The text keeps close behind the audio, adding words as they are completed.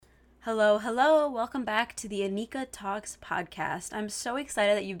Hello, hello. Welcome back to the Anika Talks podcast. I'm so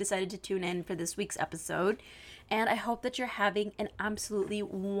excited that you've decided to tune in for this week's episode, and I hope that you're having an absolutely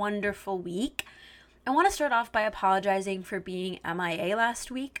wonderful week. I want to start off by apologizing for being MIA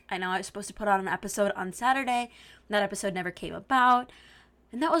last week. I know I was supposed to put on an episode on Saturday, and that episode never came about.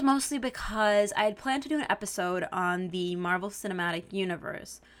 And that was mostly because I had planned to do an episode on the Marvel Cinematic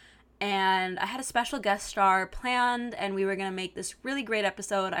Universe. And I had a special guest star planned, and we were going to make this really great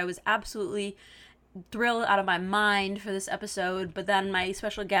episode. I was absolutely thrilled out of my mind for this episode, but then my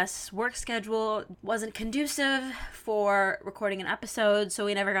special guest's work schedule wasn't conducive for recording an episode, so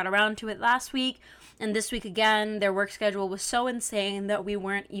we never got around to it last week. And this week again, their work schedule was so insane that we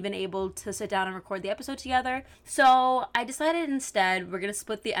weren't even able to sit down and record the episode together. So I decided instead we're going to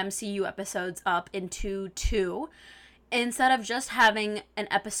split the MCU episodes up into two. Instead of just having an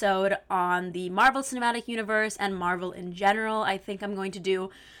episode on the Marvel Cinematic Universe and Marvel in general, I think I'm going to do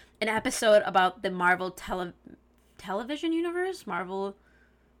an episode about the Marvel television universe, Marvel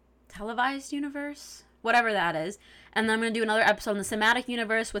televised universe, whatever that is. And then I'm going to do another episode on the cinematic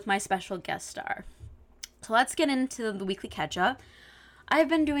universe with my special guest star. So let's get into the weekly catch-up. I've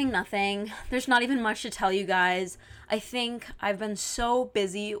been doing nothing. There's not even much to tell you guys. I think I've been so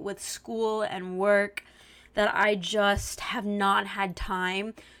busy with school and work that I just have not had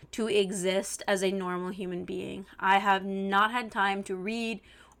time to exist as a normal human being. I have not had time to read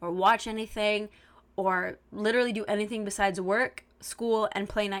or watch anything or literally do anything besides work, school, and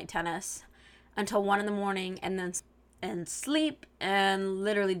play night tennis until 1 a.m. and sleep and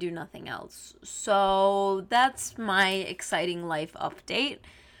literally do nothing else. So that's my exciting life update.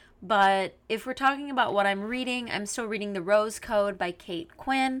 But if we're talking about what I'm reading, I'm still reading The Rose Code by Kate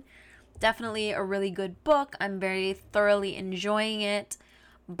Quinn. Definitely a really good book. I'm very thoroughly enjoying it,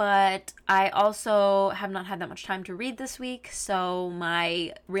 but I also have not had that much time to read this week, so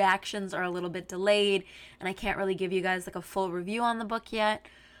my reactions are a little bit delayed, and I can't really give you guys like a full review on the book yet,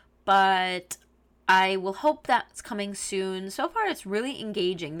 but I will hope that's coming soon. So far, it's really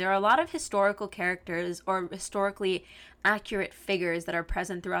engaging. There are a lot of historical characters or historically accurate figures that are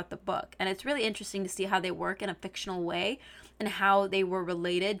present throughout the book, and it's really interesting to see how they work in a fictional way and how they were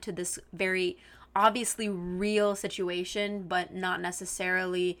related to this very obviously real situation, but not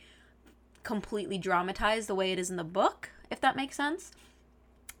necessarily completely dramatized the way it is in the book, if that makes sense.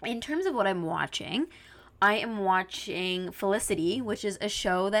 In terms of what I'm watching, I am watching Felicity, which is a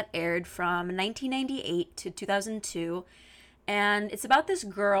show that aired from 1998 to 2002, and it's about this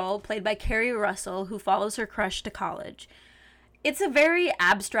girl played by Kerry Russell who follows her crush to college. It's a very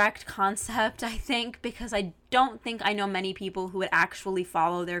abstract concept, I think, because I don't think I know many people who would actually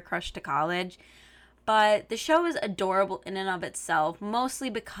follow their crush to college, but the show is adorable in and of itself, mostly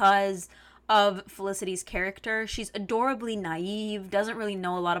because of Felicity's character. She's adorably naive, doesn't really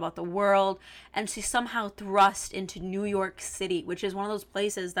know a lot about the world, and she's somehow thrust into New York City, which is one of those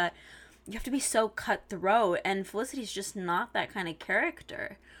places that you have to be so cutthroat, and Felicity's just not that kind of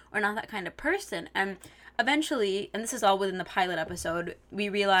character, or not that kind of person. And eventually, and this is all within the pilot episode, we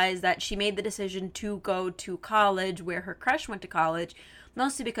realize that she made the decision to go to college where her crush went to college,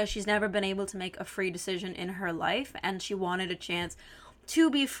 mostly because she's never been able to make a free decision in her life, and she wanted a chance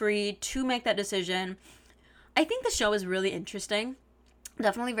to be free to make that decision. I think the show is really interesting.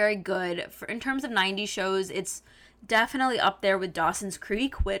 Definitely very good. In terms of 90s shows, it's definitely up there with Dawson's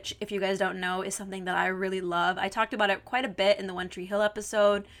Creek, which, if you guys don't know, is something that I really love. I talked about it quite a bit in the One Tree Hill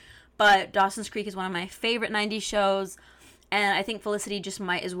episode, but Dawson's Creek is one of my favorite 90s shows, and I think Felicity just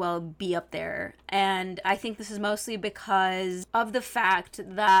might as well be up there. And I think this is mostly because of the fact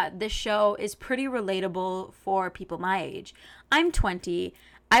that this show is pretty relatable for people my age. I'm 20.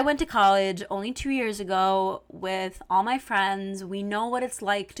 I went to college only 2 years ago with all my friends. We know what it's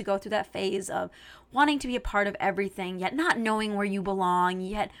like to go through that phase of wanting to be a part of everything, yet not knowing where you belong,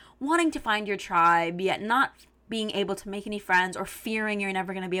 yet wanting to find your tribe, yet not being able to make any friends or fearing you're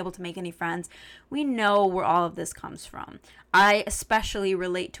never going to be able to make any friends. We know where all of this comes from. I especially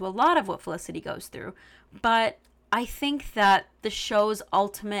relate to a lot of what Felicity goes through, but I think that the show's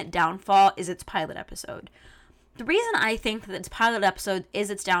ultimate downfall is its pilot episode. The reason I think that its pilot episode is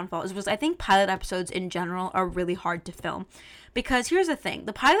its downfall is because I think pilot episodes in general are really hard to film. Because here's the thing,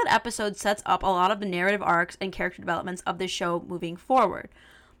 the pilot episode sets up a lot of the narrative arcs and character developments of the show moving forward.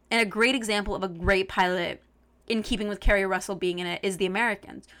 And a great example of a great pilot, in keeping with Kerry Russell being in it, is The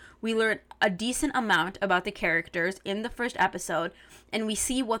Americans. We learn a decent amount about the characters in the first episode, and we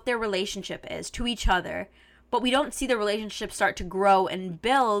see what their relationship is to each other, but we don't see the relationship start to grow and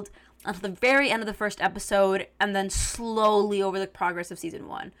build until the very end of the first episode, and then slowly over the progress of season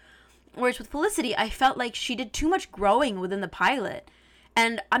 1. Whereas with Felicity, I felt like she did too much growing within the pilot.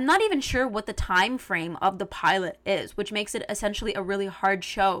 And I'm not even sure what the time frame of the pilot is, which makes it essentially a really hard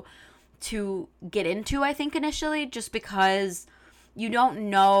show to get into, I think, initially, just because you don't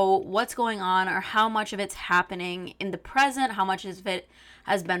know what's going on or how much of it's happening in the present, how much of it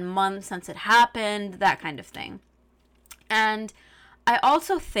has been months since it happened, that kind of thing. And I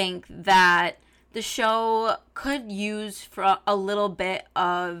also think that the show could use for a little bit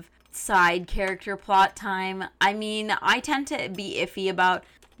of side character plot time. I mean, I tend to be iffy about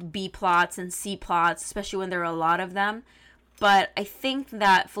B plots and C plots, especially when there are a lot of them. But I think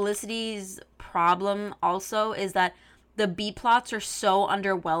that Felicity's problem also is that the B plots are so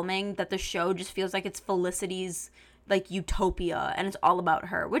underwhelming that the show just feels like it's Felicity's like utopia and it's all about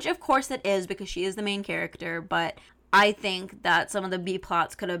her, which of course it is because she is the main character, but I think that some of the B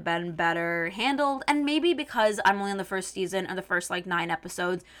plots could have been better handled, and maybe because I'm only on the first season or the first like 9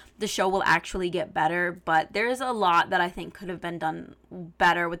 episodes, the show will actually get better, but there's a lot that I think could have been done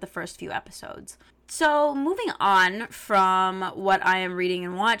better with the first few episodes. So moving on from what I am reading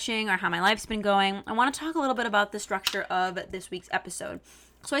and watching or how my life's been going, I want to talk a little bit about the structure of this week's episode.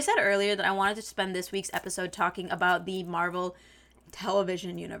 So I said earlier that I wanted to spend this week's episode talking about the Marvel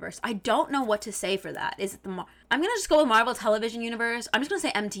television universe. I don't know what to say for that. Is it I'm gonna just go with Marvel television universe. I'm just gonna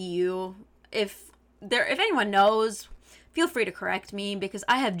say MTU. If anyone knows, feel free to correct me because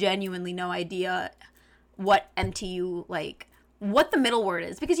I have genuinely no idea what MTU, like what the middle word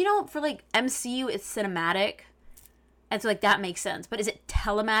is, because for like MCU it's cinematic, and so like that makes sense, but is it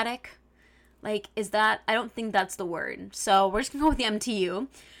telematic? Like, is that, I don't think that's the word. So we're just gonna go with the MTU,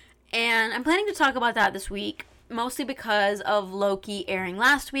 and I'm planning to talk about that this week, mostly because of Loki airing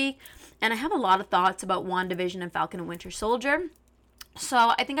last week, and I have a lot of thoughts about WandaVision and Falcon and Winter Soldier.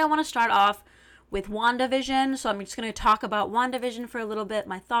 So I think I want to start off with WandaVision, so I'm just going to talk about WandaVision for a little bit,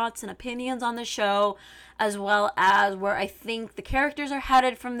 my thoughts and opinions on the show, as well as where I think the characters are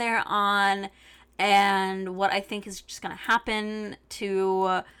headed from there on, and what I think is just going to happen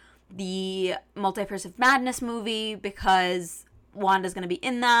to the Multiverse of Madness movie, because Wanda's going to be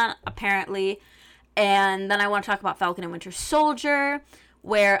in that, apparently. And then I want to talk about Falcon and Winter Soldier,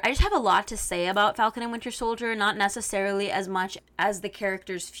 where I just have a lot to say about Falcon and Winter Soldier, not necessarily as much as the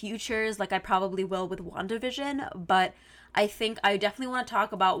characters' futures, like I probably will with WandaVision, but I think I definitely want to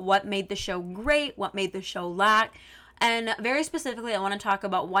talk about what made the show great, what made the show lack, and very specifically, I want to talk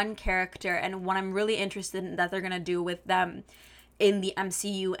about one character and what I'm really interested in that they're going to do with them in the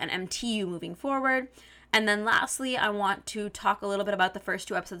MCU and MTU moving forward. And then lastly, I want to talk a little bit about the first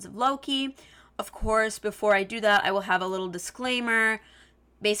 2 episodes of Loki. Of course, before I do that, I will have a little disclaimer.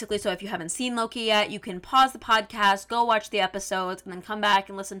 Basically, so if you haven't seen Loki yet, you can pause the podcast, go watch the episodes, and then come back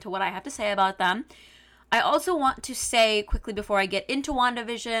and listen to what I have to say about them. I also want to say quickly before I get into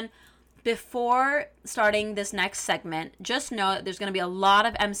WandaVision, before starting this next segment, just know that there's going to be a lot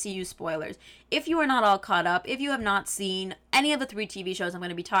of MCU spoilers. If you are not all caught up, if you have not seen any of the 3 TV shows I'm going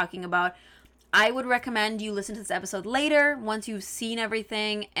to be talking about, I would recommend you listen to this episode later, once you've seen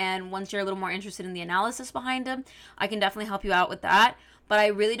everything, and once you're a little more interested in the analysis behind them. I can definitely help you out with that, but I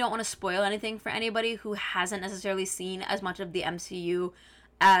really don't want to spoil anything for anybody who hasn't necessarily seen as much of the MCU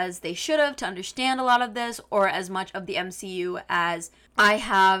as they should have to understand a lot of this, or as much of the MCU as I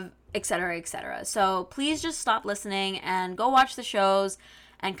have, etc., etc. So please just stop listening and go watch the shows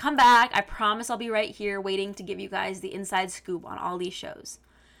and come back. I promise I'll be right here waiting to give you guys the inside scoop on all these shows.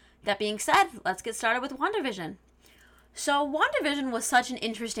 That being said, let's get started with WandaVision. So WandaVision was such an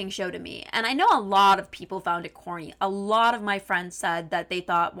interesting show to me, and I know a lot of people found it corny. A lot of my friends said that they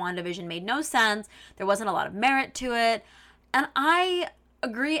thought WandaVision made no sense, there wasn't a lot of merit to it, and I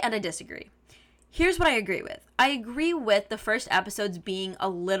agree and I disagree. Here's what I agree with. I agree with the first episodes being a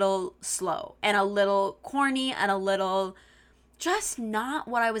little slow, and a little corny, and a little just not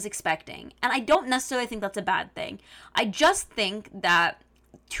what I was expecting. And I don't necessarily think that's a bad thing. I just think that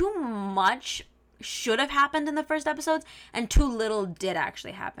too much should have happened in the first episodes and too little did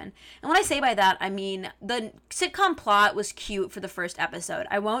actually happen. And what I say by that, I mean the sitcom plot was cute for the first episode.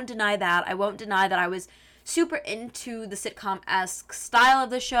 I won't deny that. I won't deny that I was super into the sitcom-esque style of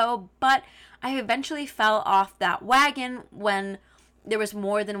the show, but I eventually fell off that wagon when there was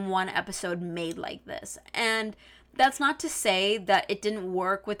more than one episode made like this. And that's not to say that it didn't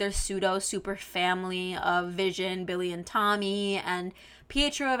work with their pseudo super family of Vision, Billy and Tommy, and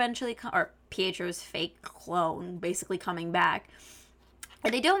Pietro eventually, or Pietro's fake clone basically coming back.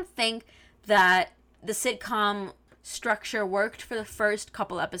 And I don't think that the sitcom structure worked for the first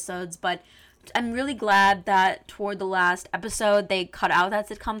couple episodes, but I'm really glad that toward the last episode they cut out that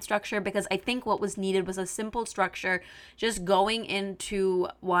sitcom structure, because I think what was needed was a simple structure, just going into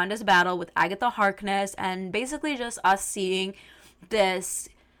Wanda's battle with Agatha Harkness and basically just us seeing this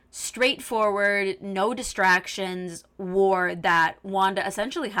straightforward, no distractions war that Wanda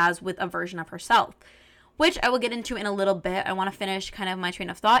essentially has with a version of herself, which I will get into in a little bit. I want to finish kind of my train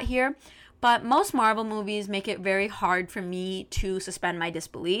of thought here. But most Marvel movies make it very hard for me to suspend my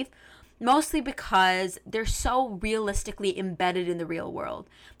disbelief, mostly because they're so realistically embedded in the real world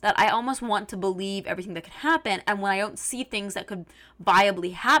that I almost want to believe everything that could happen, and when I don't see things that could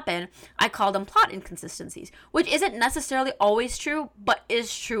viably happen, I call them plot inconsistencies, which isn't necessarily always true, but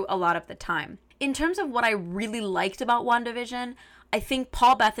is true a lot of the time. In terms of what I really liked about WandaVision, I think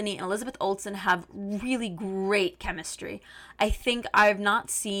Paul Bettany and Elizabeth Olsen have really great chemistry. I think I've not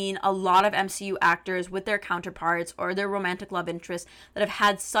seen a lot of MCU actors with their counterparts or their romantic love interests that have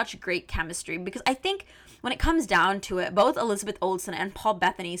had such great chemistry, because I think when it comes down to it, both Elizabeth Olsen and Paul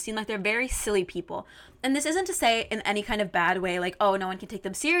Bettany seem like they're very silly people. And this isn't to say in any kind of bad way, like, oh, no one can take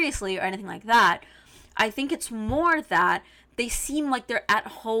them seriously or anything like that. I think it's more that they seem like they're at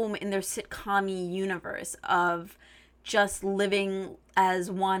home in their sitcom-y universe of just living as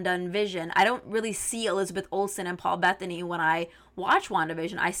Wanda and Vision. I don't really see Elizabeth Olsen and Paul Bettany when I watch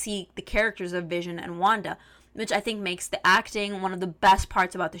WandaVision. I see the characters of Vision and Wanda, which I think makes the acting one of the best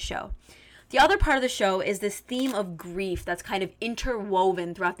parts about the show. The other part of the show is this theme of grief that's kind of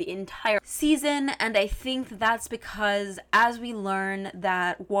interwoven throughout the entire season, and I think that's because as we learn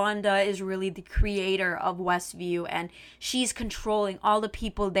that Wanda is really the creator of Westview and she's controlling all the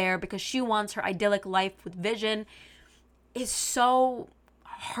people there because she wants her idyllic life with Vision, is so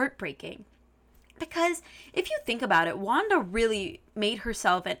heartbreaking. Because if you think about it, Wanda really made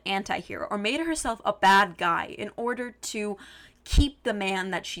herself an anti-hero or made herself a bad guy in order to keep the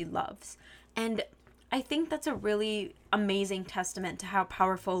man that she loves. And I think that's a really amazing testament to how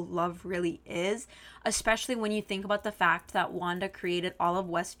powerful love really is, especially when you think about the fact that Wanda created all of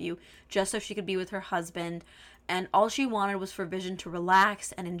Westview just so she could be with her husband, and all she wanted was for Vision to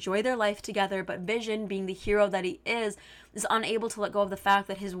relax and enjoy their life together, but Vision, being the hero that he is unable to let go of the fact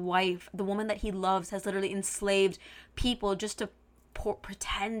that his wife, the woman that he loves, has literally enslaved people just to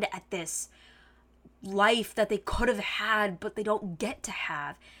pretend at this life that they could have had, but they don't get to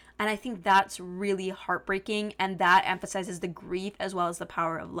have. And I think that's really heartbreaking, and that emphasizes the grief as well as the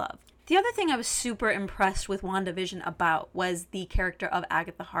power of love. The other thing I was super impressed with WandaVision about was the character of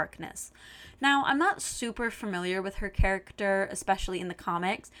Agatha Harkness. Now, I'm not super familiar with her character, especially in the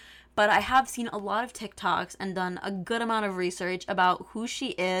comics, but I have seen a lot of TikToks and done a good amount of research about who she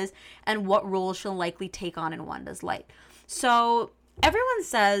is and what role she'll likely take on in Wanda's life. So everyone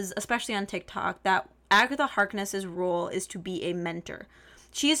says, especially on TikTok, that Agatha Harkness's role is to be a mentor.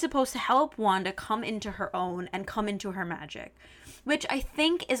 She is supposed to help Wanda come into her own and come into her magic, which I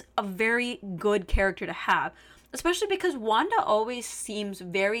think is a very good character to have, especially because Wanda always seems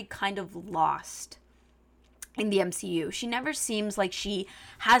very kind of lost in the MCU. She never seems like she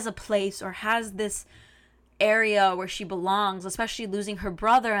has a place or has this area where she belongs, especially losing her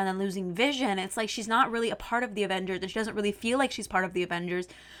brother and then losing Vision. It's like she's not really a part of the Avengers, and she doesn't really feel like she's part of the Avengers,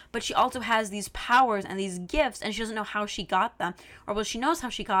 but she also has these powers and these gifts, and she doesn't know how she got them. Or, well, she knows how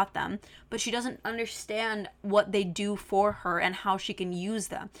she got them, but she doesn't understand what they do for her and how she can use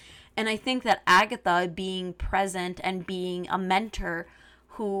them. And I think that Agatha being present and being a mentor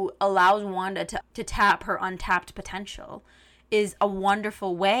who allows Wanda to tap her untapped potential is a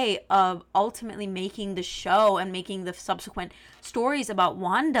wonderful way of ultimately making the show and making the subsequent stories about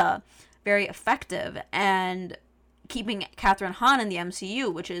Wanda very effective and keeping Kathryn Hahn in the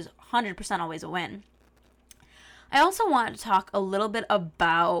MCU, which is 100% always a win. I also want to talk a little bit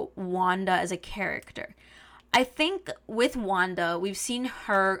about Wanda as a character. I think with Wanda, we've seen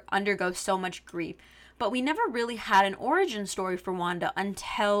her undergo so much grief, but we never really had an origin story for Wanda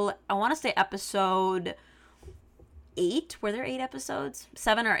until, I want to say, episode 8. Were there 8 episodes?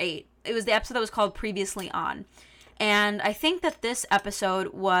 7 or 8. It was the episode that was called Previously On. And I think that this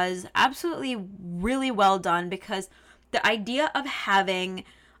episode was absolutely really well done, because the idea of having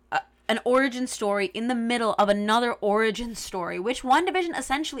an origin story in the middle of another origin story, which WandaVision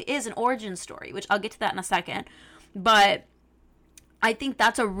essentially is an origin story, which I'll get to that in a second. But I think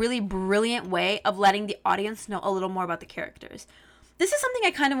that's a really brilliant way of letting the audience know a little more about the characters. This is something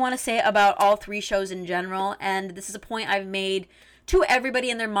I kind of want to say about all 3 shows in general, and this is a point I've made to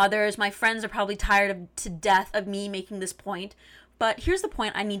everybody and their mothers. My friends are probably tired to death of me making this point, but here's the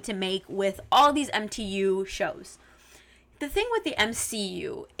point I need to make with all these MTU shows. The thing with the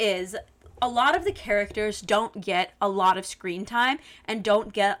MCU is a lot of the characters don't get a lot of screen time and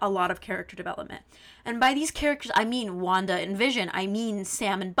don't get a lot of character development. And by these characters, I mean Wanda and Vision, I mean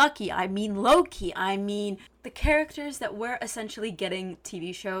Sam and Bucky, I mean Loki, I mean the characters that we're essentially getting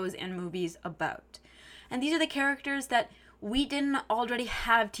TV shows and movies about. And these are the characters that we didn't already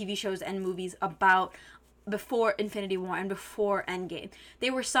have TV shows and movies about before Infinity War and before Endgame.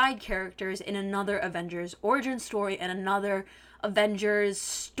 They were side characters in another Avengers origin story and another Avengers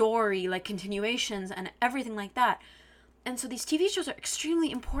story, like continuations and everything like that. And so these TV shows are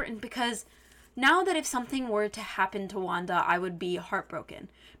extremely important because now that if something were to happen to Wanda, I would be heartbroken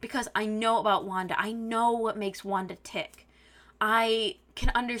because I know about Wanda. I know what makes Wanda tick. I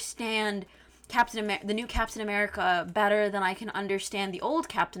can understand the new Captain America better than I can understand the old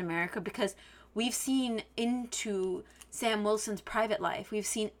Captain America because we've seen into Sam Wilson's private life. We've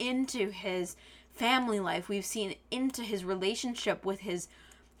seen into his family life. We've seen into his relationship with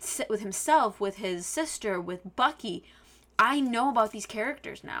himself, with his sister, with Bucky. I know about these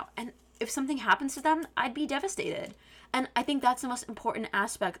characters now, and if something happens to them, I'd be devastated. And I think that's the most important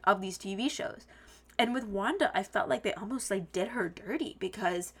aspect of these TV shows. And with Wanda, I felt like they almost like did her dirty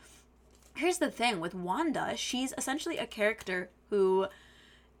because here's the thing with Wanda, she's essentially a character who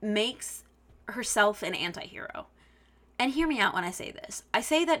makes herself an anti-hero. And hear me out when I say this. I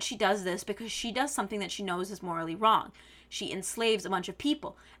say that she does this because she does something that she knows is morally wrong. She enslaves a bunch of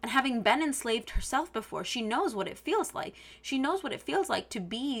people. And having been enslaved herself before, she knows what it feels like. She knows what it feels like to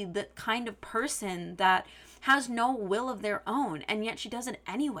be the kind of person that has no will of their own, and yet she does it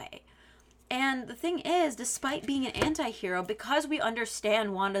anyway. And the thing is, despite being an anti-hero, because we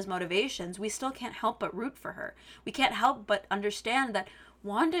understand Wanda's motivations, we still can't help but root for her. We can't help but understand that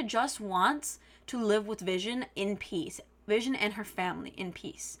Wanda just wants to live with Vision in peace. Vision and her family in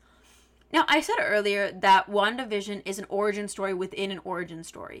peace. Now, I said earlier that WandaVision is an origin story within an origin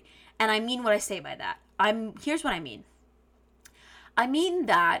story. And I mean what I say by that. Here's what I mean. I mean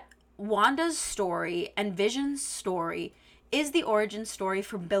that Wanda's story and Vision's story is the origin story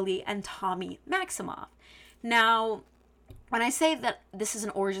for Billy and Tommy Maximoff. Now, when I say that this is an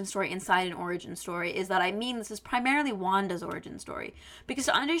origin story inside an origin story, is that I mean this is primarily Wanda's origin story. Because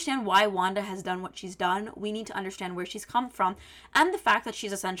to understand why Wanda has done what she's done, we need to understand where she's come from and the fact that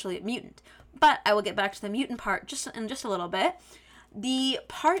she's essentially a mutant. But I will get back to the mutant part in just a little bit. The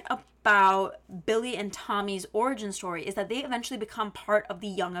part about Billy and Tommy's origin story is that they eventually become part of the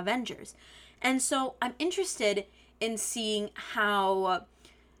Young Avengers. And so I'm interested in seeing how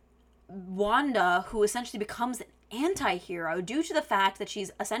Wanda, who essentially becomes an anti-hero due to the fact that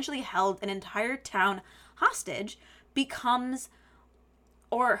she's essentially held an entire town hostage, becomes,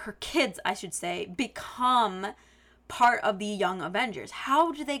 or her kids, I should say, become part of the Young Avengers.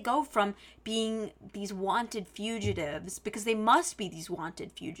 How do they go from being these wanted fugitives, because they must be these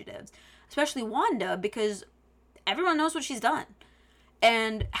wanted fugitives, especially Wanda, because everyone knows what she's done.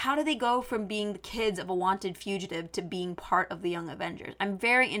 And how do they go from being the kids of a wanted fugitive to being part of the Young Avengers? I'm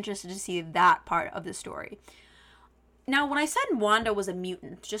very interested to see that part of the story. Now, when I said Wanda was a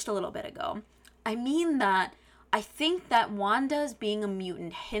mutant just a little bit ago, I mean that I think that Wanda's being a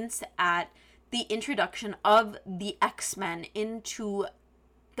mutant hints at the introduction of the X-Men into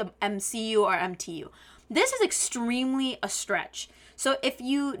the MCU or MTU. This is extremely a stretch. So if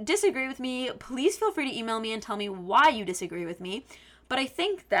you disagree with me, please feel free to email me and tell me why you disagree with me. But I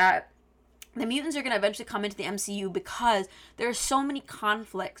think that the mutants are going to eventually come into the MCU because there are so many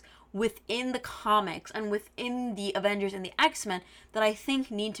conflicts within the comics and within the Avengers and the X-Men that I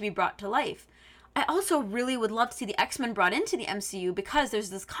think need to be brought to life. I also really would love to see the X-Men brought into the MCU because there's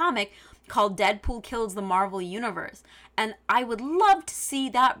this comic called Deadpool Kills the Marvel Universe. And I would love to see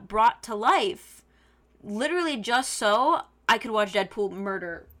that brought to life. Literally just so I could watch Deadpool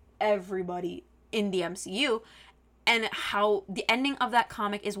murder everybody in the MCU. And how the ending of that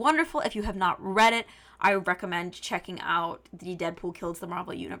comic is wonderful. If you have not read it, I would recommend checking out the Deadpool Kills the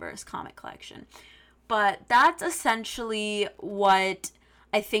Marvel Universe comic collection. But that's essentially what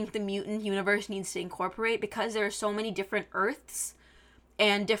I think the mutant universe needs to incorporate, because there are so many different Earths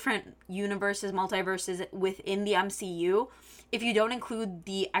and different universes, multiverses within the MCU. If you don't include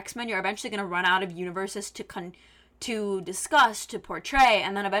the X-Men, you're eventually going to run out of universes to discuss, to portray,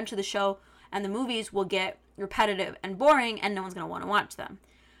 and then eventually the show and the movies will get repetitive and boring, and no one's going to want to watch them.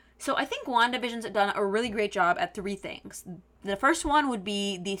 So I think WandaVision's done a really great job at three things. The first one would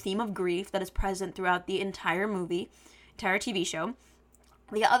be the theme of grief that is present throughout the entire TV show.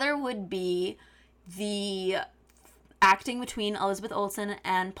 The other would be the acting between Elizabeth Olsen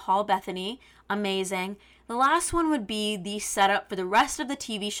and Paul Bettany. Amazing. The last one would be the setup for the rest of the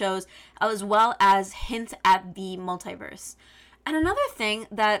TV shows, as well as hints at the multiverse. And another thing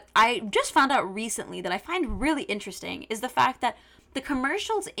that I just found out recently that I find really interesting is the fact that the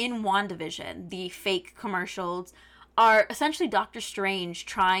commercials in WandaVision, the fake commercials, are essentially Doctor Strange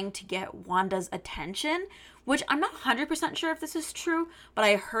trying to get Wanda's attention, which I'm not 100% sure if this is true, but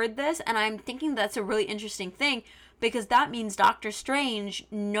I heard this, and I'm thinking that's a really interesting thing, because that means Doctor Strange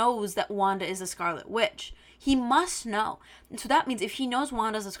knows that Wanda is a Scarlet Witch. He must know. And so that means if he knows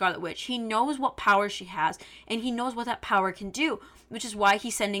Wanda's a Scarlet Witch, he knows what power she has, and he knows what that power can do, which is why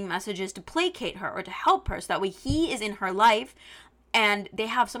he's sending messages to placate her or to help her, so that way he is in her life, and they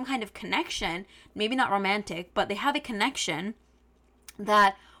have some kind of connection, maybe not romantic, but they have a connection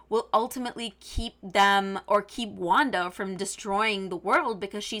that will ultimately keep them, or keep Wanda from destroying the world,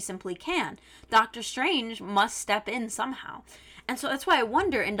 because she simply can. Doctor Strange must step in somehow. And so that's why I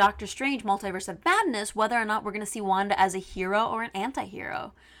wonder in Doctor Strange Multiverse of Madness whether or not we're going to see Wanda as a hero or an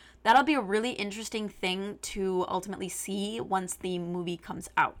anti-hero. That'll be a really interesting thing to ultimately see once the movie comes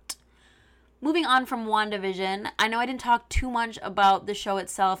out. Moving on from WandaVision, I know I didn't talk too much about the show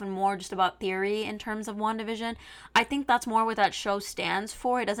itself and more just about theory in terms of WandaVision. I think that's more what that show stands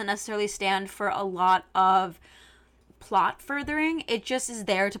for. It doesn't necessarily stand for a lot of plot furthering. It just is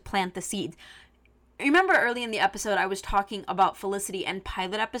there to plant the seeds. Remember early in the episode I was talking about Felicity and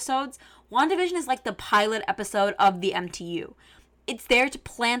pilot episodes? WandaVision is like the pilot episode of the MTU. It's there to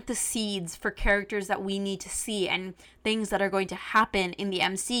plant the seeds for characters that we need to see and things that are going to happen in the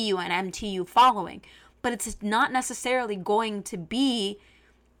MCU and MTU following. But it's not necessarily going to be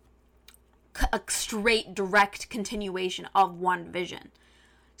a straight, direct continuation of WandaVision.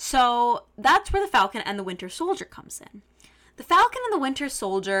 So that's where the Falcon and the Winter Soldier comes in. The Falcon and the Winter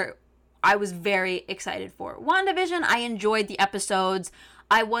Soldier, I was very excited for. WandaVision, I enjoyed the episodes.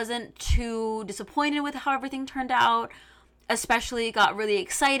 I wasn't too disappointed with how everything turned out. Especially got really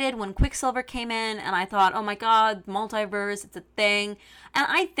excited when Quicksilver came in, and I thought, oh my god, multiverse, it's a thing. And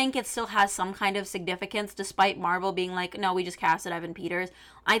I think it still has some kind of significance, despite Marvel being like, no, we just casted Evan Peters.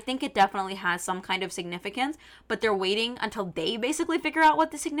 I think it definitely has some kind of significance, but they're waiting until they basically figure out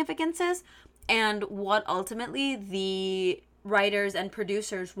what the significance is, and what ultimately the writers and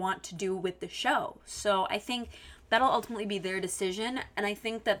producers want to do with the show. So I think that'll ultimately be their decision, and I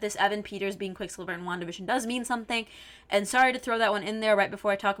think that this Evan Peters being Quicksilver in WandaVision does mean something, and sorry to throw that one in there right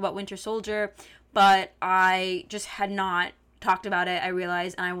before I talk about Winter Soldier, but I just had not talked about it, I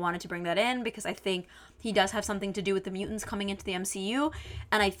realized, and I wanted to bring that in, because I think he does have something to do with the mutants coming into the MCU,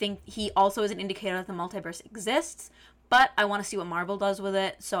 and I think he also is an indicator that the multiverse exists, but I want to see what Marvel does with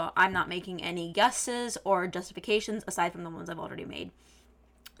it, so I'm not making any guesses or justifications aside from the ones I've already made.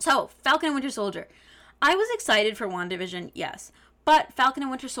 So, Falcon and Winter Soldier. I was excited for WandaVision, yes, but Falcon and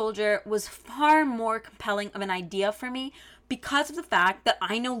Winter Soldier was far more compelling of an idea for me because of the fact that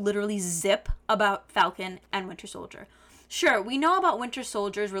I know literally zip about Falcon and Winter Soldier. Sure, we know about Winter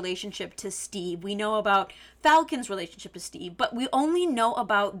Soldier's relationship to Steve, we know about Falcon's relationship to Steve, but we only know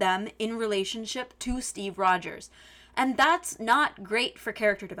about them in relationship to Steve Rogers. And that's not great for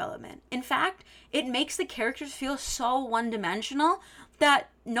character development. In fact, it makes the characters feel so one-dimensional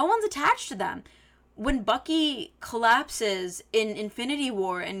that no one's attached to them. When Bucky collapses in Infinity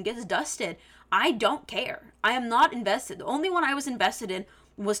War and gets dusted, I don't care. I am not invested. The only one I was invested in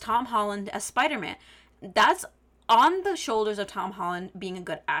was Tom Holland as Spider-Man. That's on the shoulders of Tom Holland being a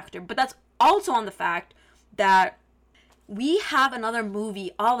good actor, but that's also on the fact that we have another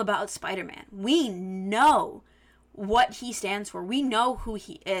movie all about Spider-Man. We know what he stands for. We know who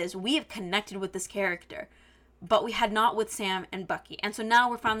he is. We have connected with this character, but we had not with Sam and Bucky. And so now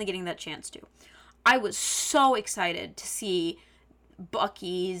we're finally getting that chance to. I was so excited to see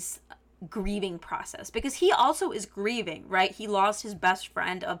Bucky's grieving process, because he also is grieving, right? He lost his best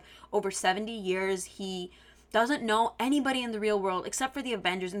friend of over 70 years. He doesn't know anybody in the real world except for the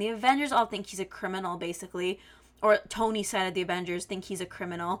Avengers, and the Avengers all think he's a criminal, basically, or Tony's side of the Avengers think he's a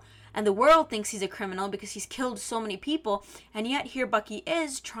criminal, and the world thinks he's a criminal because he's killed so many people, and yet here Bucky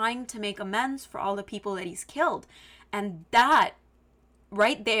is trying to make amends for all the people that he's killed. And that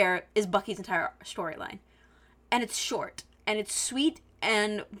right there is Bucky's entire storyline. And it's short, and it's sweet,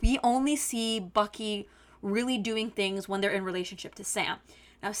 and we only see Bucky really doing things when they're in relationship to Sam.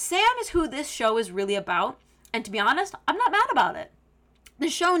 Now, Sam is who this show is really about, and to be honest, I'm not mad about it. The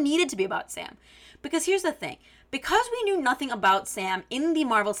show needed to be about Sam. Because here's the thing. Because we knew nothing about Sam in the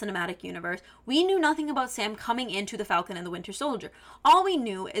Marvel Cinematic Universe, we knew nothing about Sam coming into the Falcon and the Winter Soldier. All we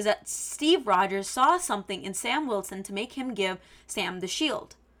knew is that Steve Rogers saw something in Sam Wilson to make him give Sam the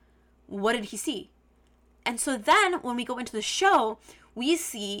shield. What did he see? And so then, when we go into the show, we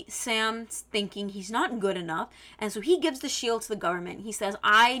see Sam thinking he's not good enough, and so he gives the shield to the government. He says,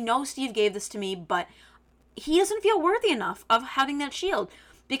 I know Steve gave this to me, but he doesn't feel worthy enough of having that shield,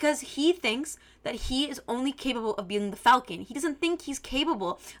 because he thinks that he is only capable of being the Falcon. He doesn't think he's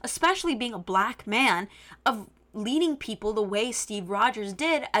capable, especially being a black man, of leading people the way Steve Rogers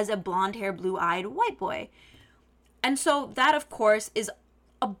did as a blonde-haired, blue-eyed white boy. And so that, of course, is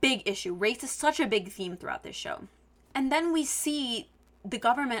a big issue. Race is such a big theme throughout this show. And then we see the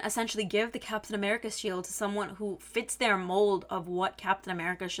government essentially give the Captain America shield to someone who fits their mold of what Captain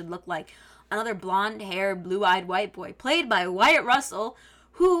America should look like. Another blonde-haired, blue-eyed white boy, played by Wyatt Russell,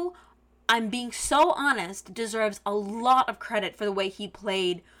 who, I'm being so honest, deserves a lot of credit for the way he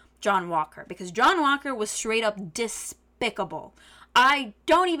played John Walker. Because John Walker was straight up despicable. I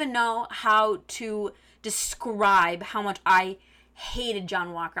don't even know how to describe how much I hated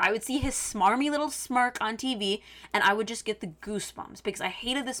John Walker. I would see his smarmy little smirk on TV and I would just get the goosebumps because I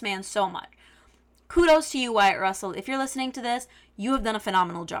hated this man so much. Kudos to you, Wyatt Russell. If you're listening to this, you have done a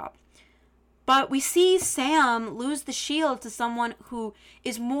phenomenal job. But we see Sam lose the shield to someone who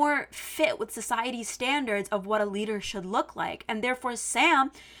is more fit with society's standards of what a leader should look like. And therefore,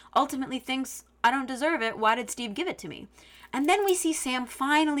 Sam ultimately thinks, I don't deserve it. Why did Steve give it to me? And then we see Sam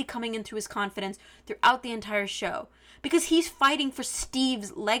finally coming into his confidence throughout the entire show, because he's fighting for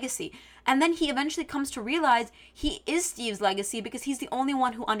Steve's legacy. And then he eventually comes to realize he is Steve's legacy because he's the only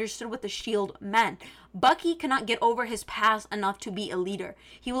one who understood what the shield meant. Bucky cannot get over his past enough to be a leader.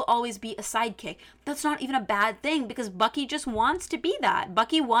 He will always be a sidekick. That's not even a bad thing because Bucky just wants to be that.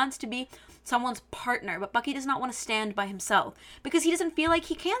 Bucky wants to be someone's partner, but Bucky does not want to stand by himself because he doesn't feel like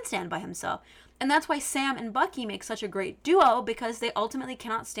he can stand by himself. And that's why Sam and Bucky make such a great duo, because they ultimately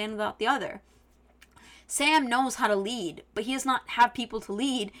cannot stand without the other. Sam knows how to lead, but he does not have people to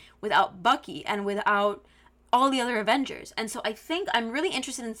lead without Bucky and without all the other Avengers. And so I think I'm really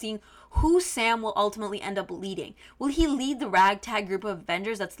interested in seeing who Sam will ultimately end up leading. Will he lead the ragtag group of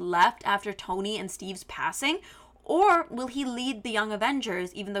Avengers that's left after Tony and Steve's passing? Or will he lead the young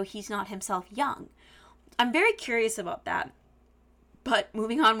Avengers even though he's not himself young? I'm very curious about that. But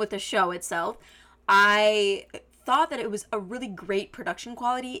moving on with the show itself, I thought that it was a really great production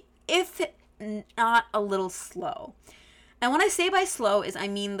quality, if not a little slow. And when I say by slow is I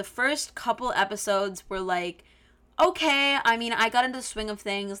mean the first couple episodes were like, okay, I mean, I got into the swing of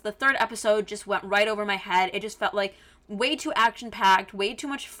things. The third episode just went right over my head. It just felt like way too action-packed, way too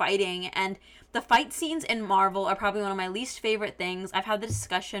much fighting, and the fight scenes in Marvel are probably one of my least favorite things. I've had the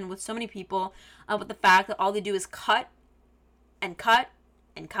discussion with so many people with the fact that all they do is cut and cut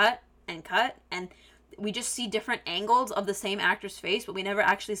and cut and cut, and we just see different angles of the same actor's face, but we never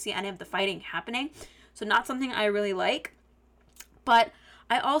actually see any of the fighting happening. So not something I really like. But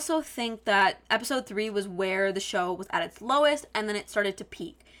I also think that episode 3 was where the show was at its lowest, and then it started to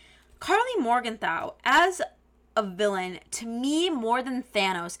peak. Carly Morgenthau, as a villain, to me, more than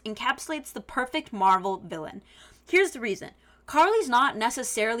Thanos, encapsulates the perfect Marvel villain. Here's the reason. Carly's not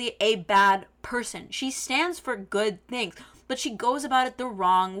necessarily a bad person. She stands for good things, but she goes about it the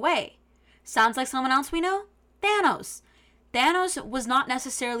wrong way. Sounds like someone else we know? Thanos. Thanos was not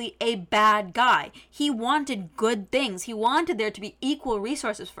necessarily a bad guy. He wanted good things. He wanted there to be equal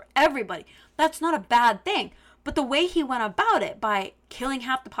resources for everybody. That's not a bad thing. But the way he went about it, by killing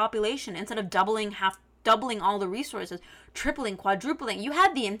half the population instead of doubling all the resources, tripling, quadrupling, you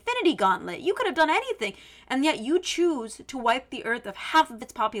had the Infinity Gauntlet. You could have done anything. And yet you choose to wipe the earth of half of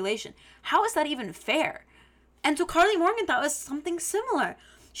its population. How is that even fair? And so Carly Morgenthau is something similar.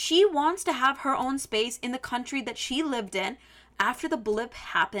 She wants to have her own space in the country that she lived in after the blip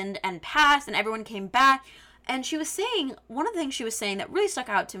happened and passed and everyone came back. And she was saying, one of the things she was saying that really stuck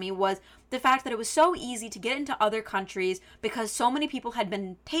out to me was the fact that it was so easy to get into other countries because so many people had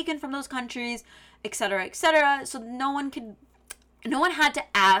been taken from those countries, etc., etc. So no one had to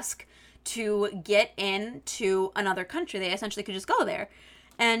ask to get into another country. They essentially could just go there.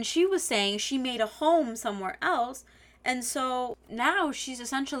 And she was saying she made a home somewhere else. And so now she's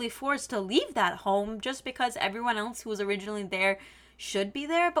essentially forced to leave that home just because everyone else who was originally there should be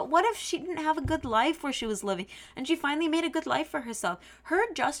there. But what if she didn't have a good life where she was living and she finally made a good life for herself?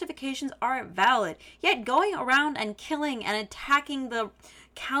 Her justifications are valid. Yet going around and killing and attacking the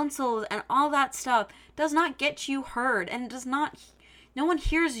councils and all that stuff does not get you heard, and no one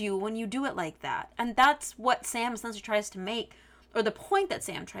hears you when you do it like that. And that's what Sam essentially tries to make, or the point that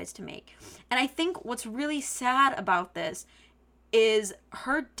Sam tries to make. And I think what's really sad about this is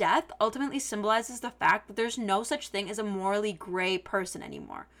her death ultimately symbolizes the fact that there's no such thing as a morally gray person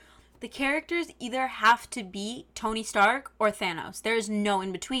anymore. The characters either have to be Tony Stark or Thanos. There is no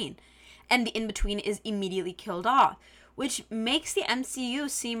in between. And the in between is immediately killed off, which makes the MCU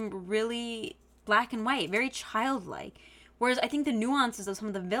seem really black and white, very childlike. Whereas I think the nuances of some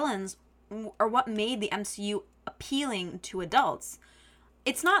of the villains are what made the MCU appealing to adults.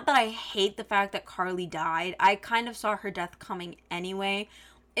 It's not that I hate the fact that Carly died. I kind of saw her death coming anyway.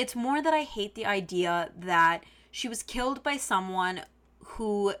 It's more that I hate the idea that she was killed by someone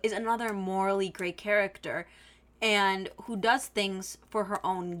who is another morally gray character and who does things for her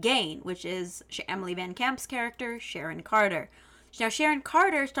own gain, which is Emily Van Camp's character, Sharon Carter. Now, Sharon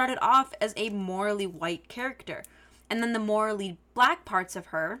Carter started off as a morally white character, and then the morally black parts of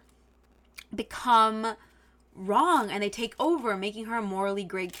her become wrong, and they take over, making her a morally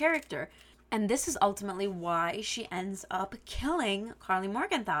great character. And this is ultimately why she ends up killing Karli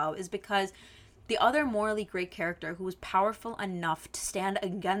Morgenthau, is because the other morally great character who was powerful enough to stand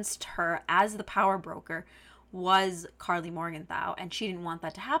against her as the power broker was Karli Morgenthau, and she didn't want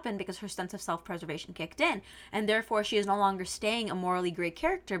that to happen because her sense of self-preservation kicked in, and therefore she is no longer staying a morally great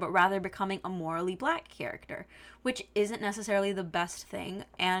character, but rather becoming a morally black character, which isn't necessarily the best thing,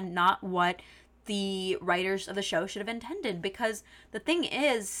 and not what the writers of the show should have intended. Because the thing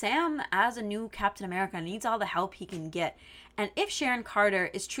is, Sam, as a new Captain America, needs all the help he can get, and if Sharon Carter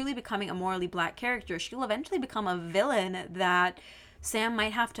is truly becoming a morally black character, she'll eventually become a villain that Sam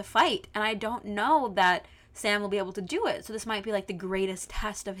might have to fight, and I don't know that Sam will be able to do it. So this might be like the greatest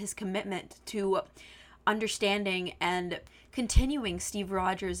test of his commitment to understanding and continuing Steve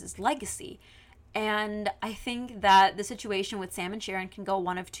Rogers' legacy. And I think that the situation with Sam and Sharon can go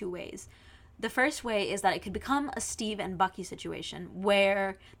one of two ways. The first way is that it could become a Steve and Bucky situation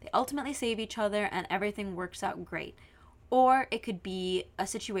where they ultimately save each other and everything works out great. Or it could be a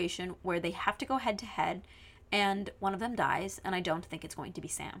situation where they have to go head to head and one of them dies, and I don't think it's going to be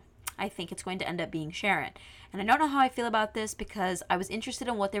Sam. I think it's going to end up being Sharon. And I don't know how I feel about this because I was interested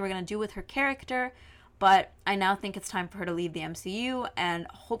in what they were going to do with her character, but I now think it's time for her to leave the MCU and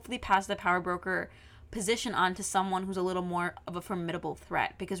hopefully pass the power broker position on to someone who's a little more of a formidable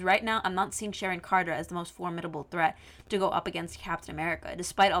threat. Because right now, I'm not seeing Sharon Carter as the most formidable threat to go up against Captain America,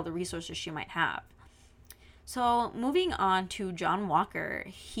 despite all the resources she might have. So moving on to John Walker,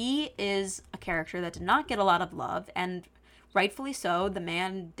 he is a character that did not get a lot of love, and rightfully so. The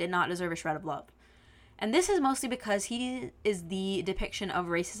man did not deserve a shred of love. And this is mostly because he is the depiction of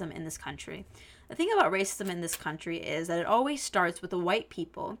racism in this country. The thing about racism in this country is that it always starts with the white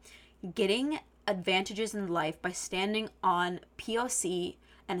people getting advantages in life by standing on POC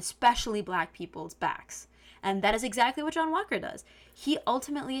and especially black people's backs. And that is exactly what John Walker does. He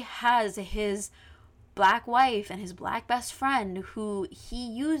ultimately has his black wife and his black best friend who he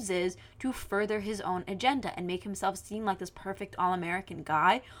uses to further his own agenda and make himself seem like this perfect all-American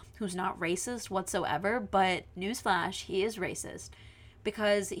guy who's not racist whatsoever. But newsflash, he is racist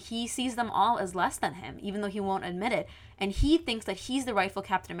because he sees them all as less than him, even though he won't admit it. And he thinks that he's the rightful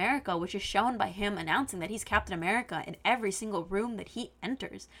Captain America, which is shown by him announcing that he's Captain America in every single room that he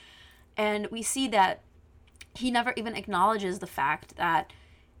enters. And we see that he never even acknowledges the fact that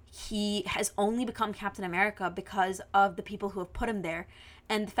he has only become Captain America because of the people who have put him there.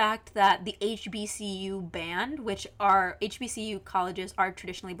 And the fact that the HBCU band, which are HBCU colleges are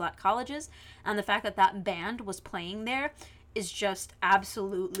traditionally black colleges, and the fact that that band was playing there is just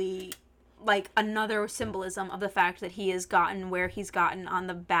absolutely like another symbolism of the fact that he has gotten where he's gotten on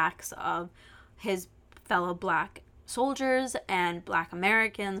the backs of his fellow black soldiers and black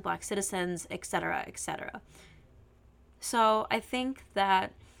Americans, black citizens, etc., etc. So I think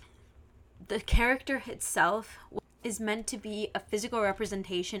that the character itself is meant to be a physical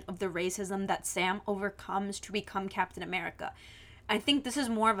representation of the racism that Sam overcomes to become Captain America. I think this is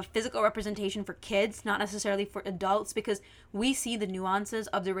more of a physical representation for kids, not necessarily for adults, because we see the nuances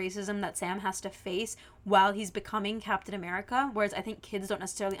of the racism that Sam has to face while he's becoming Captain America, whereas I think kids don't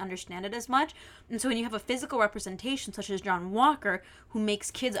necessarily understand it as much. And so when you have a physical representation such as John Walker, who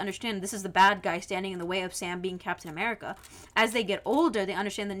makes kids understand this is the bad guy standing in the way of Sam being Captain America, as they get older, they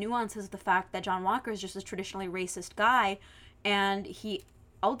understand the nuances of the fact that John Walker is just a traditionally racist guy, and he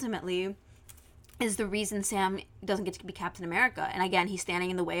ultimately is the reason Sam doesn't get to be Captain America. And again, he's standing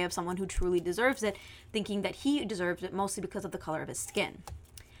in the way of someone who truly deserves it, thinking that he deserves it mostly because of the color of his skin.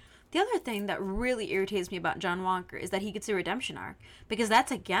 The other thing that really irritates me about John Walker is that he gets a redemption arc, because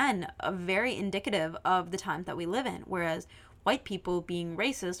that's, again, a very indicative of the time that we live in, whereas white people being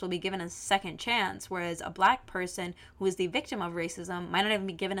racist will be given a second chance, whereas a black person who is the victim of racism might not even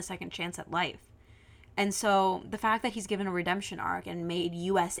be given a second chance at life. And so the fact that he's given a redemption arc and made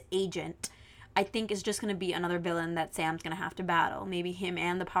U.S. agent, I think is just going to be another villain that Sam's going to have to battle. Maybe him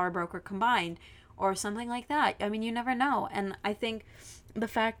and the power broker combined or something like that. I mean, you never know. And I think the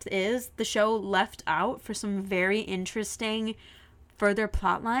fact is the show left out for some very interesting further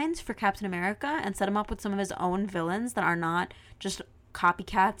plot lines for Captain America and set him up with some of his own villains that are not just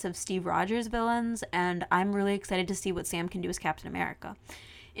copycats of Steve Rogers villains. And I'm really excited to see what Sam can do as Captain America.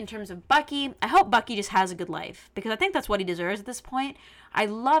 In terms of Bucky, I hope Bucky just has a good life, because I think that's what he deserves at this point. I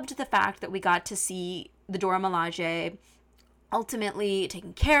loved the fact that we got to see the Dora Milaje ultimately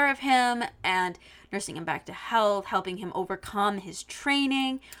taking care of him and nursing him back to health, helping him overcome his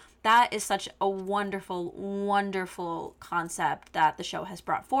training. That is such a wonderful, wonderful concept that the show has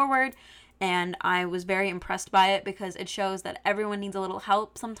brought forward. And I was very impressed by it because it shows that everyone needs a little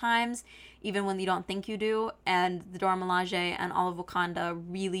help sometimes, even when you don't think you do. And the Dora Milaje and all of Wakanda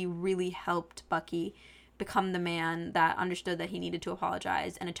really, really helped Bucky become the man that understood that he needed to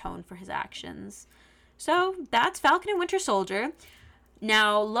apologize and atone for his actions. So that's Falcon and Winter Soldier.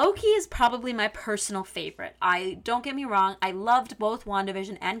 Now, Loki is probably my personal favorite. Don't get me wrong, I loved both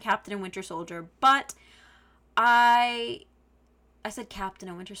WandaVision and Captain and Winter Soldier, but I said Captain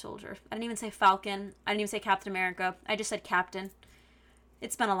and Winter Soldier. I didn't even say Falcon. I didn't even say Captain America. I just said Captain.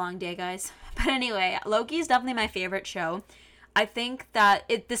 It's been a long day, guys. But anyway, Loki is definitely my favorite show. I think that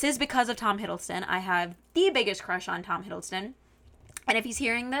this is because of Tom Hiddleston. I have the biggest crush on Tom Hiddleston. And if he's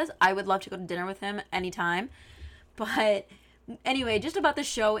hearing this, I would love to go to dinner with him anytime. But anyway, just about the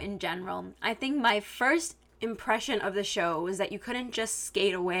show in general, I think my first impression of the show was that you couldn't just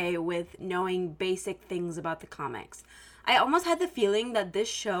skate away with knowing basic things about the comics. I almost had the feeling that this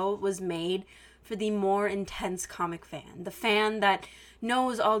show was made for the more intense comic fan. The fan that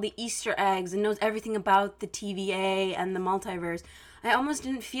knows all the Easter eggs and knows everything about the TVA and the multiverse. I almost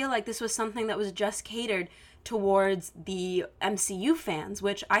didn't feel like this was something that was just catered towards the MCU fans,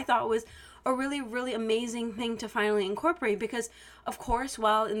 which I thought was a really, really amazing thing to finally incorporate because, of course,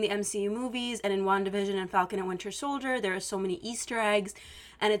 while in the MCU movies and in WandaVision and Falcon and Winter Soldier, there are so many Easter eggs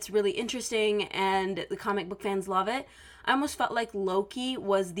and it's really interesting and the comic book fans love it, I almost felt like Loki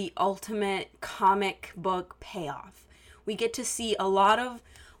was the ultimate comic book payoff. We get to see a lot of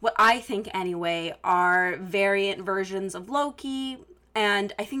what I think, anyway, are variant versions of Loki,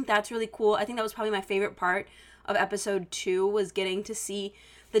 and I think that's really cool. I think that was probably my favorite part of episode 2 was getting to see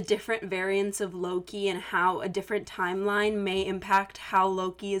the different variants of Loki and how a different timeline may impact how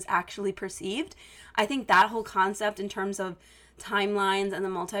Loki is actually perceived. I think that whole concept in terms of timelines and the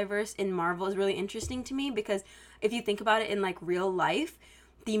multiverse in Marvel is really interesting to me because if you think about it in like real life,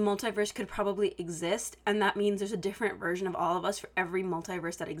 the multiverse could probably exist, and that means there's a different version of all of us for every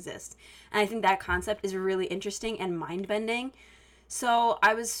multiverse that exists. And I think that concept is really interesting and mind-bending. So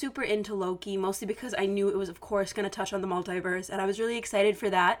I was super into Loki, mostly because I knew it was, of course, going to touch on the multiverse, and I was really excited for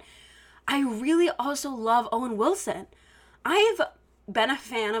that. I really also love Owen Wilson. I've been a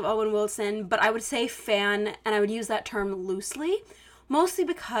fan of Owen Wilson, but I would say fan, and I would use that term loosely, mostly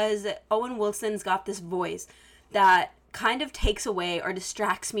because Owen Wilson's got this voice that kind of takes away or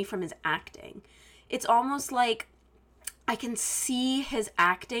distracts me from his acting. It's almost like I can see his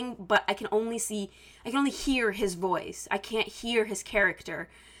acting, but I can only hear his voice. I can't hear his character.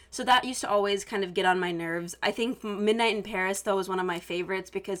 So that used to always kind of get on my nerves. I think Midnight in Paris, though, was one of my favorites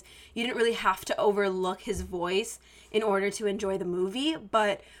because you didn't really have to overlook his voice in order to enjoy the movie.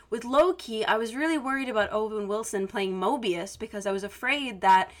 But with Loki, I was really worried about Owen Wilson playing Mobius because I was afraid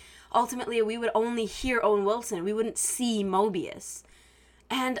that ultimately we would only hear Owen Wilson. We wouldn't see Mobius.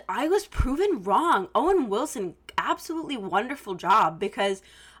 And I was proven wrong. Owen Wilson, absolutely wonderful job because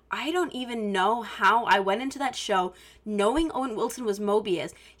I don't even know how I went into that show knowing Owen Wilson was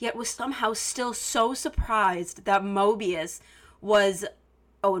Mobius, yet was somehow still so surprised that Mobius was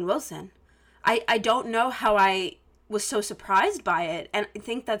Owen Wilson. I don't know how I was so surprised by it, and I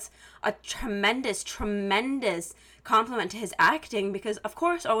think that's a tremendous, tremendous compliment to his acting because, of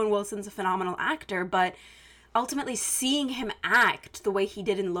course, Owen Wilson's a phenomenal actor, but ultimately seeing him act the way he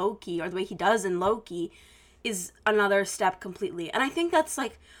did in Loki, or the way he does in Loki, is another step completely. And I think that's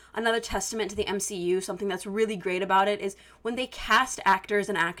like another testament to the MCU. Something that's really great about it is when they cast actors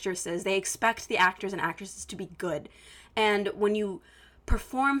and actresses, they expect the actors and actresses to be good. And when you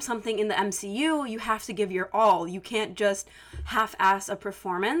perform something in the MCU, you have to give your all. You can't just half-ass a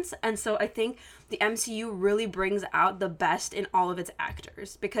performance. And so I think the MCU really brings out the best in all of its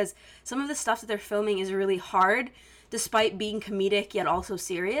actors because some of the stuff that they're filming is really hard despite being comedic yet also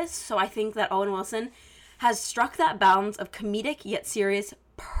serious. So I think that Owen Wilson has struck that balance of comedic yet serious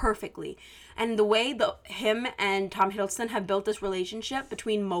perfectly. And the way him and Tom Hiddleston have built this relationship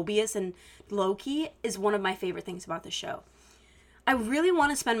between Mobius and Loki is one of my favorite things about the show. I really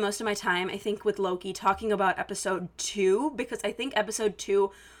want to spend most of my time, I think, with Loki talking about episode 2 because I think episode 2,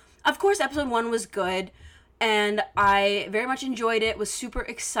 of course, episode 1 was good and I very much enjoyed it, was super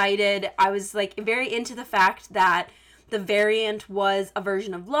excited. I was like very into the fact that the variant was a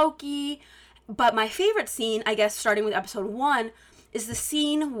version of Loki. But my favorite scene, I guess, starting with episode 1, is the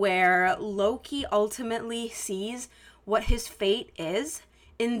scene where Loki ultimately sees what his fate is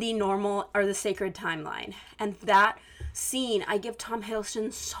in the normal or the sacred timeline. And that scene, I give Tom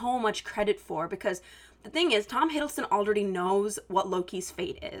Hiddleston so much credit for, because the thing is, Tom Hiddleston already knows what Loki's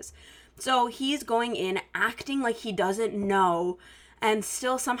fate is. So he's going in acting like he doesn't know, and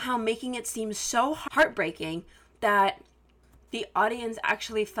still somehow making it seem so heartbreaking that the audience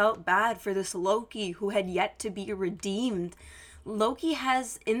actually felt bad for this Loki who had yet to be redeemed. Loki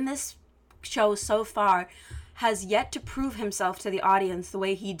has, in this show so far, has yet to prove himself to the audience the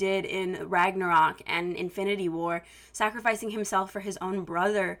way he did in Ragnarok and Infinity War, sacrificing himself for his own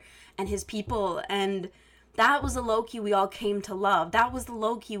brother and his people. And that was the Loki we all came to love. That was the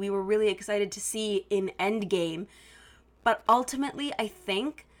Loki we were really excited to see in Endgame. But ultimately, I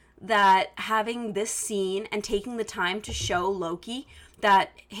think that having this scene and taking the time to show Loki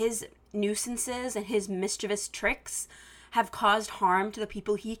that his nuisances and his mischievous tricks have caused harm to the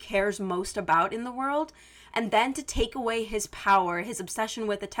people he cares most about in the world, and then to take away his power, his obsession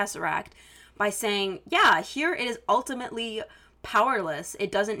with the Tesseract, by saying, yeah, here it is ultimately powerless,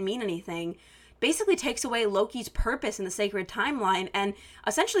 it doesn't mean anything, basically takes away Loki's purpose in the sacred timeline and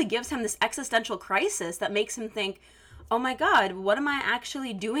essentially gives him this existential crisis that makes him think, oh my god, what am I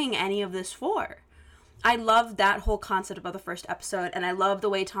actually doing any of this for? I love that whole concept about the first episode, and I love the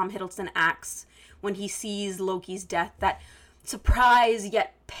way Tom Hiddleston acts when he sees Loki's death. That surprise,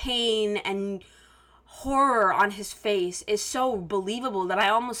 yet pain and horror on his face is so believable that I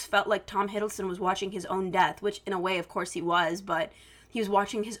almost felt like Tom Hiddleston was watching his own death, which in a way, of course, he was, but he was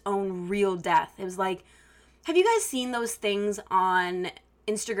watching his own real death. It was like, have you guys seen those things on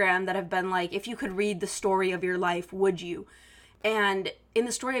Instagram that have been like, if you could read the story of your life, would you? And in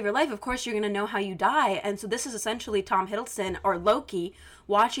the story of your life, of course, you're going to know how you die. And so this is essentially Tom Hiddleston, or Loki,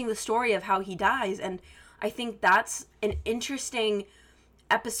 watching the story of how he dies. And I think that's an interesting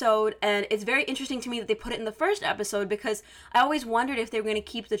episode, and it's very interesting to me that they put it in the first episode, because I always wondered if they were going to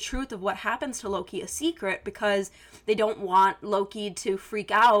keep the truth of what happens to Loki a secret, because they don't want Loki to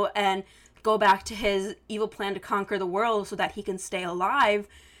freak out and go back to his evil plan to conquer the world so that he can stay alive,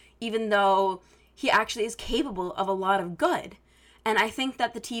 even though he actually is capable of a lot of good. And I think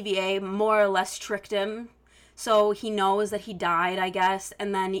that the TVA more or less tricked him, so he knows that he died, I guess,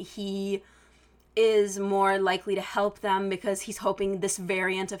 and then he is more likely to help them because he's hoping this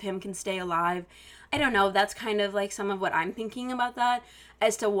variant of him can stay alive. I don't know, that's kind of like some of what I'm thinking about that,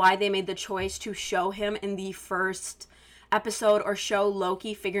 as to why they made the choice to show him in the first episode, or show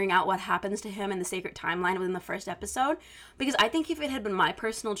Loki figuring out what happens to him in the sacred timeline within the first episode. Because I think if it had been my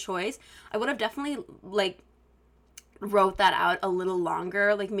personal choice, I would have definitely wrote that out a little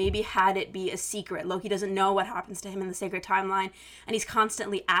longer, maybe had it be a secret. Loki doesn't know what happens to him in the sacred timeline, and he's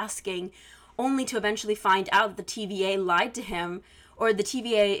constantly asking, only to eventually find out that the TVA lied to him, or the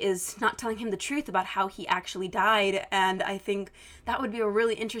TVA is not telling him the truth about how he actually died. And I think that would be a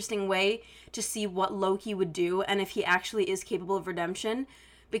really interesting way to see what Loki would do, and if he actually is capable of redemption,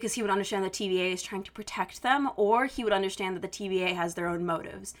 because he would understand the TVA is trying to protect them, or he would understand that the TVA has their own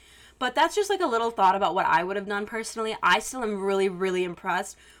motives. But that's just a little thought about what I would have done personally. I still am really, really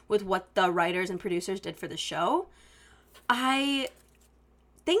impressed with what the writers and producers did for the show. I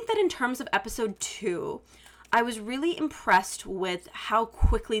think that in terms of episode 2, I was really impressed with how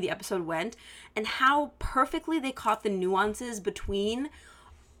quickly the episode went and how perfectly they caught the nuances between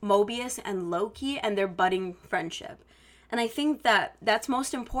Mobius and Loki and their budding friendship. And I think that that's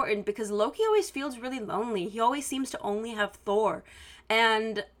most important, because Loki always feels really lonely. He always seems to only have Thor.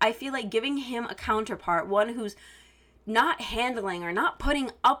 And I feel like giving him a counterpart, one who's not handling or not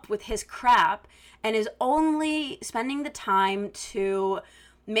putting up with his crap and is only spending the time to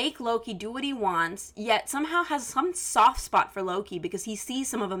make Loki do what he wants, yet somehow has some soft spot for Loki because he sees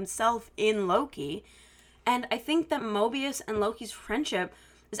some of himself in Loki. And I think that Mobius and Loki's friendship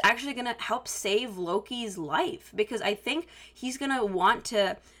is actually going to help save Loki's life, because I think he's going to want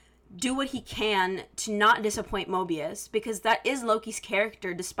to do what he can to not disappoint Mobius, because that is Loki's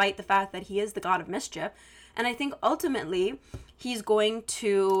character, despite the fact that he is the god of mischief. And I think ultimately he's going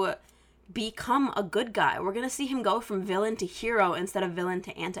to become a good guy. We're going to see him go from villain to hero instead of villain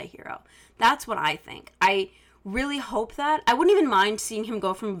to anti-hero. That's what I think. I really hope that. I wouldn't even mind seeing him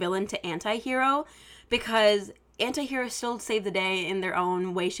go from villain to anti-hero, because anti-heroes still save the day in their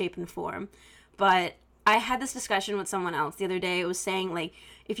own way, shape, and form. But I had this discussion with someone else the other day. It was saying,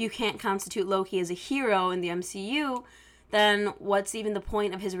 if you can't constitute Loki as a hero in the MCU, then what's even the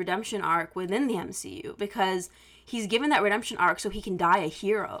point of his redemption arc within the MCU? Because he's given that redemption arc so he can die a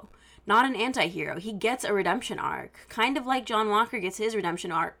hero, not an anti-hero. He gets a redemption arc, kind of like John Walker gets his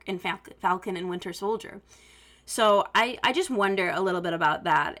redemption arc in Falcon and Winter Soldier. So I just wonder a little bit about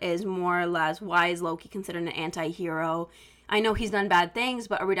that, is more or less, why is Loki considered an anti-hero? I know he's done bad things,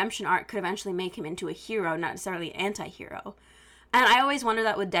 but a redemption arc could eventually make him into a hero, not necessarily an anti-hero. And I always wonder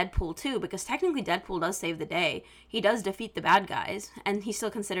that with Deadpool, too, because technically Deadpool does save the day. He does defeat the bad guys, and he's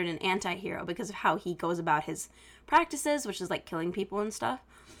still considered an anti-hero because of how he goes about his practices, which is like killing people and stuff.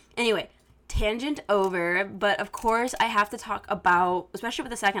 Anyway, tangent over, but of course I have to talk about, especially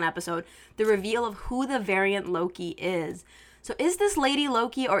with the second episode, the reveal of who the variant Loki is. So is this Lady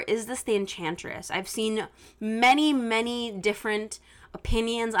Loki or is this the Enchantress? I've seen many different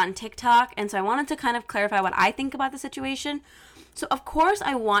opinions on TikTok, and so I wanted to kind of clarify what I think about the situation. So of course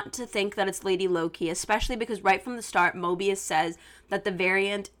I want to think that it's Lady Loki, especially because right from the start Mobius says that the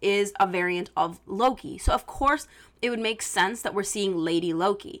variant is a variant of Loki. So of course it would make sense that we're seeing Lady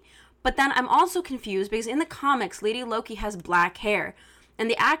Loki. But then I'm also confused because in the comics Lady Loki has black hair, and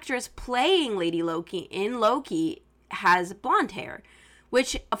the actress playing Lady Loki in Loki has blonde hair,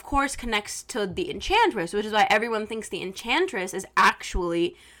 which of course connects to the Enchantress, which is why everyone thinks the Enchantress is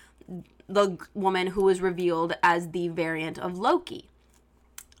actually the woman who was revealed as the variant of Loki.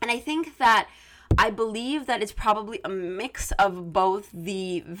 And I believe that it's probably a mix of both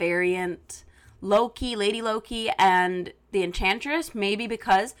the variant Loki, Lady Loki, and the Enchantress, maybe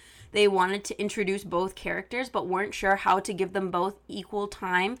because they wanted to introduce both characters but weren't sure how to give them both equal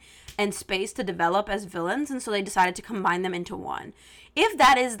time and space to develop as villains, and so they decided to combine them into one. If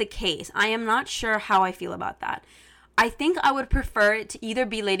that is the case, I am not sure how I feel about that. I think I would prefer it to either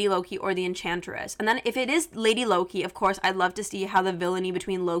be Lady Loki or the Enchantress. And then if it is Lady Loki, of course, I'd love to see how the villainy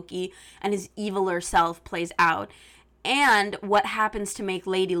between Loki and his eviler self plays out, and what happens to make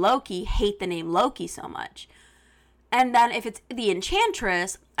Lady Loki hate the name Loki so much. And then if it's the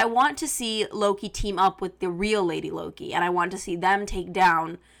Enchantress, I want to see Loki team up with the real Lady Loki, and I want to see them take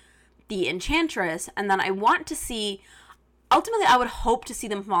down the Enchantress, and then I want to see, ultimately I would hope to see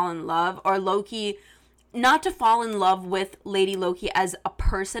them fall in love, or Loki, not to fall in love with Lady Loki as a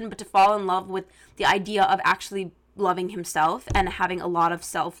person, but to fall in love with the idea of actually loving himself and having a lot of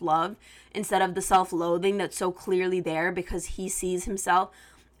self-love instead of the self-loathing that's so clearly there because he sees himself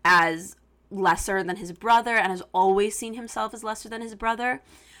as lesser than his brother and has always seen himself as lesser than his brother.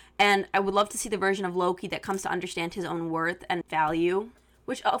 And I would love to see the version of Loki that comes to understand his own worth and value,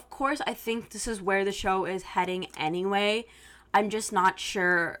 which of course I think this is where the show is heading anyway. I'm just not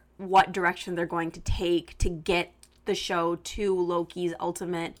sure what direction they're going to take to get the show to Loki's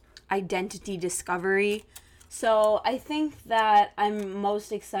ultimate identity discovery. So I think that I'm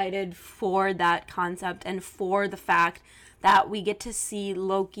most excited for that concept and for the fact that we get to see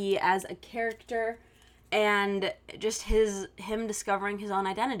Loki as a character and just him discovering his own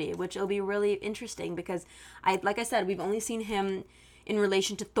identity, which will be really interesting because like I said, we've only seen him in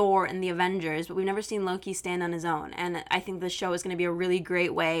relation to Thor and the Avengers, but we've never seen Loki stand on his own. And I think this show is going to be a really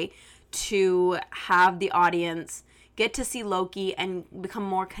great way to have the audience get to see Loki and become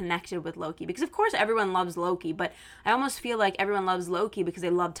more connected with Loki. Because of course everyone loves Loki, but I almost feel like everyone loves Loki because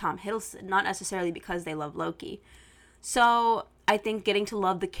they love Tom Hiddleston, not necessarily because they love Loki. So I think getting to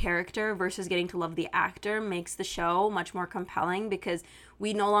love the character versus getting to love the actor makes the show much more compelling because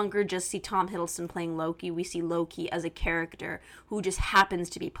we no longer just see Tom Hiddleston playing Loki. We see Loki as a character who just happens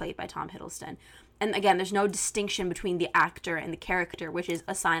to be played by Tom Hiddleston. And again, there's no distinction between the actor and the character, which is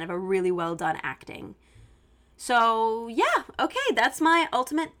a sign of a really well done acting. So yeah, okay, that's my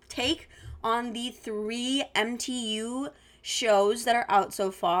ultimate take on the 3 MTU shows that are out so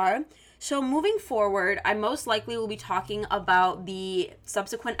far. So moving forward, I most likely will be talking about the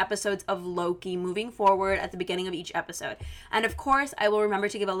subsequent episodes of Loki moving forward at the beginning of each episode. And of course, I will remember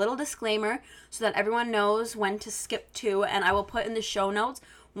to give a little disclaimer so that everyone knows when to skip to, and I will put in the show notes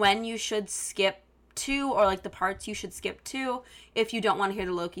when you should skip to, or like the parts you should skip to if you don't want to hear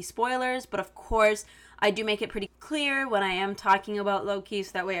the Loki spoilers. But of course, I do make it pretty clear when I am talking about Loki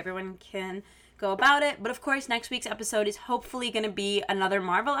so that way everyone can go about it. But of course, next week's episode is hopefully going to be another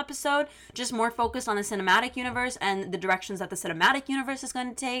Marvel episode, just more focused on the cinematic universe and the directions that the cinematic universe is going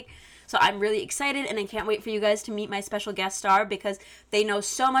to take. So I'm really excited, and I can't wait for you guys to meet my special guest star because they know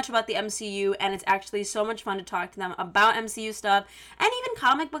so much about the MCU, and it's actually so much fun to talk to them about MCU stuff and even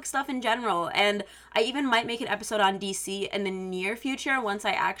comic book stuff in general. And I even might make an episode on DC in the near future once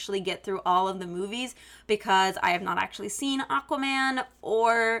I actually get through all of the movies, because I have not actually seen Aquaman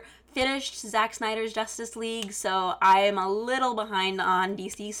or finished Zack Snyder's Justice League, so I am a little behind on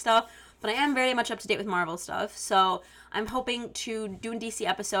DC stuff, but I am very much up to date with Marvel stuff. So I'm hoping to do a DC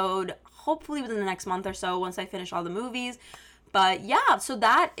episode hopefully within the next month or so once I finish all the movies. But yeah, so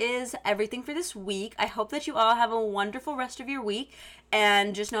that is everything for this week. I hope that you all have a wonderful rest of your week,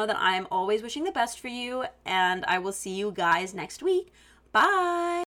 and just know that I am always wishing the best for you, and I will see you guys next week. Bye!